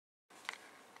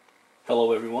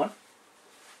Hello everyone.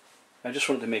 I just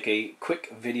wanted to make a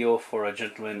quick video for a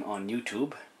gentleman on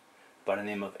YouTube by the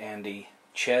name of Andy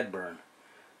Chadburn,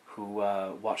 who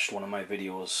watched one of my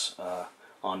videos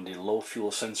on the low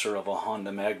fuel sensor of a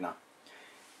Honda Magna.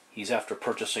 He's after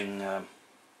purchasing the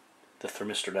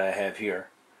thermistor that I have here,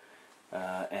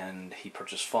 and he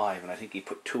purchased 5, and I think he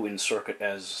put 2 in circuit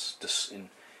as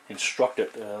instructed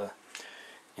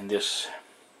in this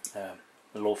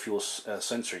low fuel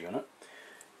sensor unit,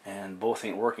 and both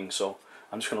ain't working. So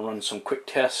I'm just going to run some quick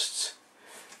tests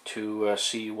to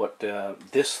see what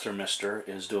this thermistor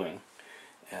is doing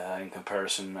in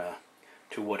comparison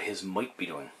to what his might be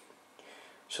doing.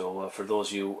 So for those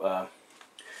of you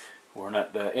who are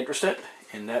not interested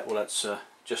in that, well, that's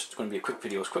just going to be a quick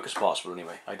video, as quick as possible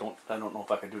anyway. I don't know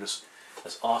if I can do this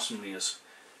as awesomely as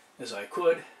I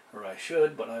could or I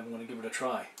should, but I'm going to give it a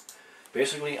try.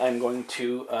 Basically, I'm going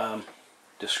to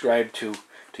describe to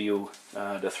you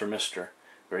the thermistor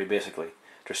very basically.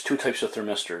 There's 2 types of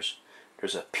thermistors.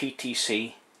 There's a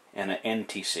PTC and an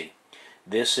NTC.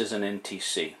 This is an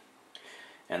NTC,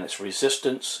 and its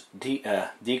resistance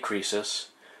decreases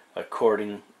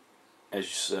according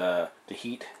as the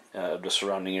heat of the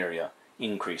surrounding area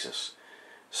increases.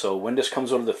 So when this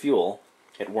comes out of the fuel,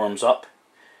 it warms up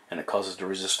and it causes the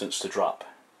resistance to drop.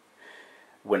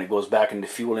 When it goes back into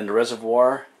fuel in the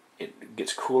reservoir, it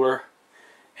gets cooler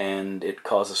and it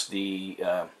causes the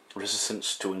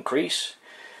resistance to increase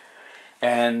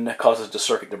and causes the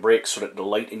circuit to break so that the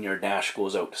light in your dash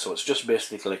goes out. So it's just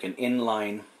basically like an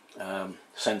inline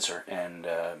sensor, and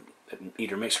it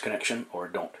either makes a connection or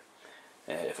don't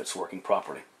if it's working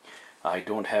properly. I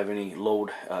don't have any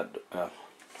load. I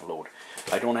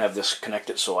don't have this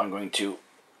connected, so I'm going to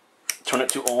turn it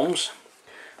to ohms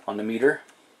on the meter,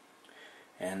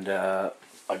 and I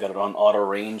got it on auto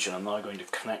range, and I'm now going to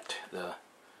connect the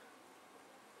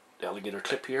alligator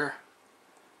clip here.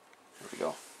 There we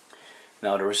go.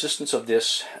 Now the resistance of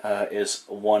this is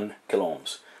 1 kilo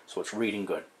ohms, so it's reading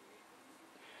good.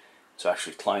 It's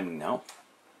actually climbing now,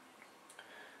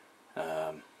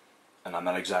 and I'm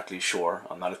not exactly sure.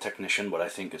 I'm not a technician, but I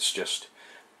think it's just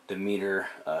the meter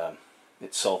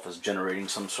itself is generating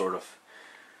some sort of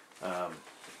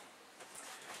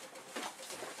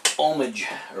ohmage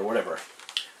or whatever.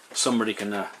 Somebody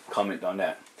can comment on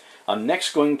that. I'm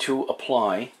next going to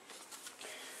apply.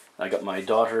 I got my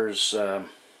daughter's hair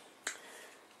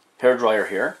dryer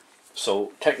here,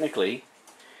 so technically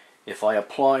if I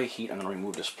apply heat, I'm going to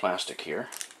remove this plastic here.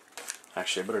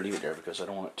 Actually, I better leave it there because I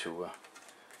don't want it to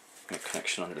make a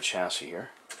connection under the chassis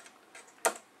here.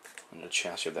 Under the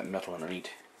chassis of that metal underneath.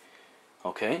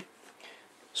 Okay,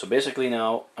 so basically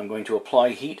now I'm going to apply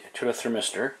heat to the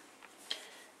thermistor,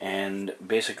 and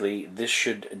basically this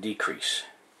should decrease.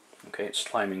 Okay, it's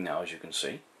climbing now, as you can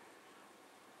see.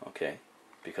 Okay,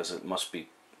 because it must be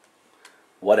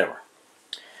whatever.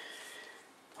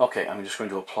 Okay, I'm just going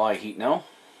to apply heat now.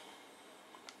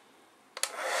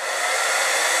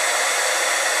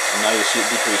 And now you see it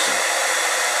decreasing.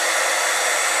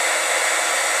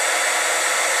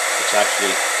 It's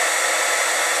actually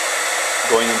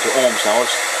going into ohms now.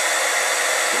 It's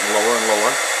getting lower and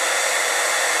lower.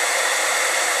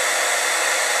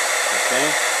 Okay.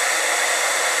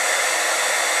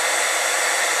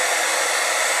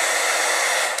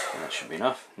 And that should be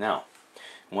enough. Now,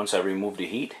 once I remove the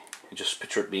heat, just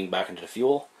picture it being back into the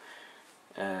fuel.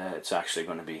 It's actually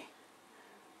going to be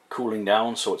cooling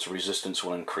down, so its resistance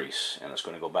will increase, and it's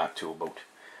going to go back to about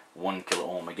 1 kilo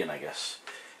ohm again, I guess.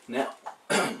 Now,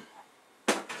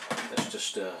 that's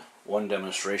just one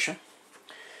demonstration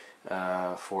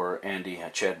for Andy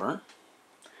Chadburn.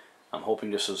 I'm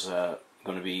hoping this is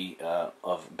going to be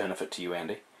of benefit to you,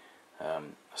 Andy. I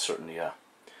certainly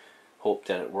hope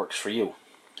that it works for you.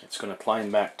 It's going to climb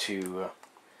back to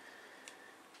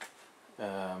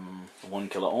 1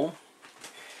 kilo ohm.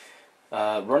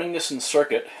 Running this in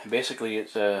circuit, basically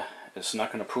it's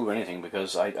not going to prove anything,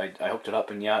 because I hooked it up,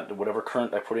 and yeah, whatever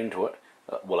current I put into it,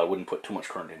 well, I wouldn't put too much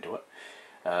current into it,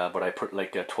 but I put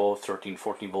like 12, 13,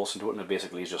 14 volts into it, and it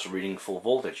basically is just reading full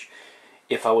voltage.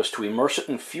 If I was to immerse it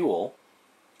in fuel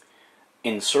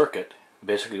in circuit,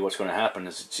 basically what's going to happen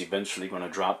is it's eventually going to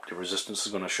drop, the resistance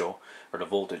is going to show, or the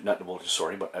voltage, not the voltage,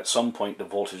 sorry, but at some point the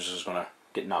voltage is going to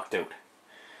get knocked out.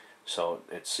 So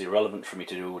it's irrelevant for me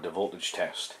to do the voltage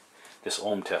test. This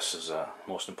ohm test is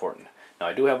most important. Now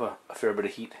I do have a fair bit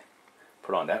of heat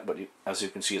put on that, but as you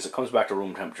can see, as it comes back to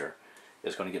room temperature,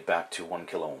 it's going to get back to 1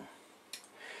 kilo ohm.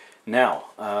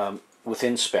 Now,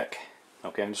 within spec,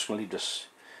 okay, I'm just going to leave this,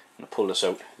 I'm going to pull this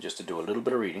out just to do a little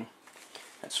bit of reading.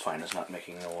 That's fine, it's not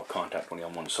making no contact only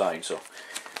on one side, so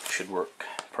it should work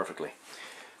perfectly.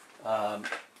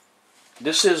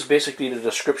 this is basically the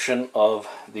description of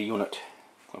the unit.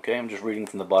 Okay, I'm just reading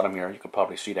from the bottom here. You can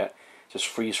probably see that. Just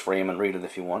freeze frame and read it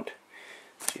if you want.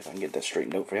 See if I can get that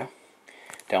straightened out for you.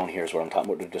 Down here is what I'm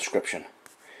talking about, the description.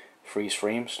 Freeze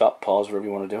frame, stop, pause, whatever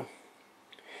you want to do.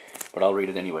 But I'll read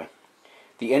it anyway.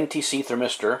 The NTC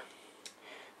thermistor,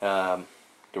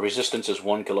 the resistance is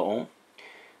 1 kilo ohm.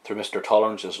 Thermistor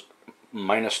tolerance is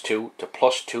 -2 to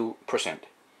 +2%.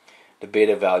 The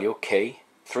beta value K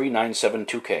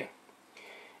 3972K.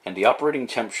 And the operating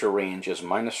temperature range is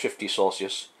 -50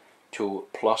 Celsius to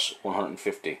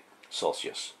 +150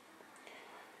 Celsius.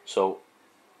 So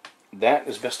that,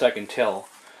 as best I can tell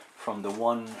from the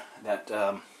one that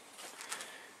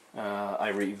I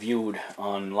reviewed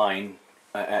online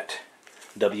at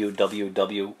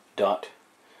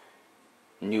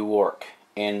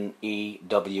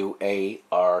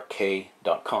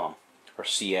www.newark.com or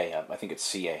CA, I think it's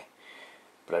CA,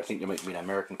 but I think there might be an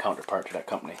American counterpart to that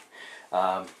company.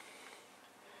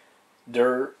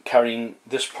 They're carrying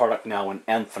this product now in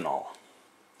Amphenol,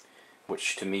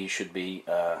 which to me should be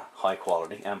high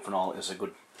quality. Amphenol is a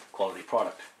good quality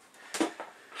product.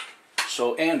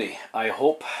 So Andy, I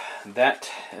hope that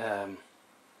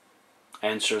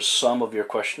answers some of your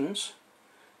questions,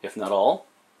 if not all.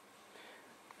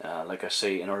 Like I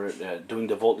say, in order doing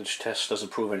the voltage test doesn't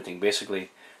prove anything. Basically,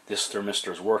 this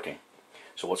thermistor is working.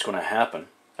 So what's going to happen?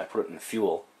 I put it in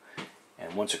fuel,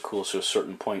 and once it cools to a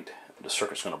certain point, the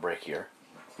circuit's going to break here.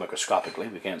 Microscopically,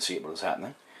 we can't see it, but it's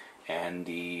happening, and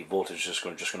the voltage is just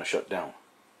going to shut down.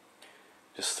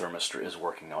 This thermistor is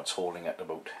working now. It's holding at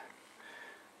about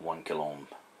 1 kilo ohm,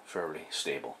 fairly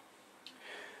stable.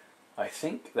 I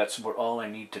think that's about all I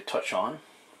need to touch on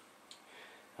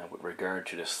with regard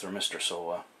to this thermistor.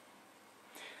 So I'm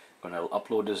going to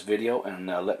upload this video, and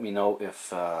let me know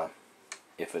if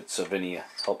it's of any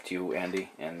help to you,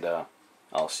 Andy, and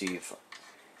I'll see if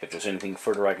there's anything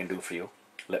further I can do for you.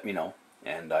 Let me know,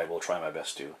 and I will try my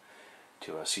best to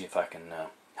see if I can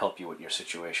help you with your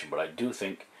situation. But I do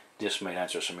think this might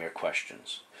answer some of your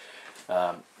questions.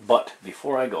 But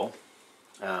before I go,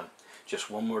 just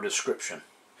one more description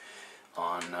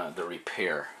on the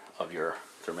repair of your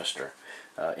thermistor.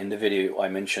 In the video I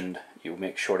mentioned you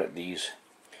make sure that these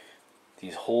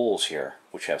holes here,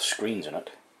 which have screens in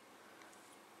it,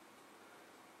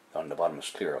 on the bottom is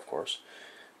clear of course,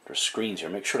 there's screens here,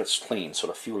 make sure it's clean so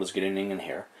the fuel is getting in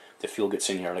here. If the fuel gets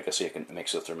in here, like I say, it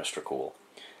makes the thermistor cool.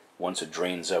 Once it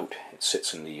drains out, it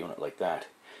sits in the unit like that.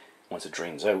 Once it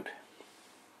drains out,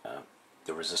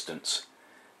 the resistance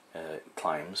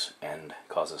climbs and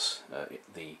causes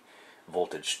the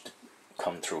voltage to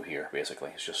come through here.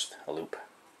 Basically, it's just a loop.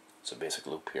 It's a basic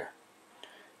loop here.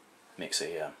 Makes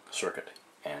a circuit,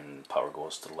 and power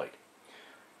goes to the light.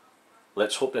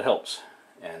 Let's hope that helps,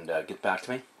 and get back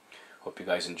to me. Hope you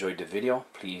guys enjoyed the video.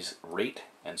 Please rate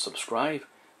and subscribe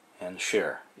and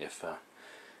share if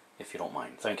you don't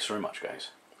mind. Thanks very much,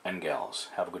 guys and gals.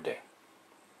 Have a good day.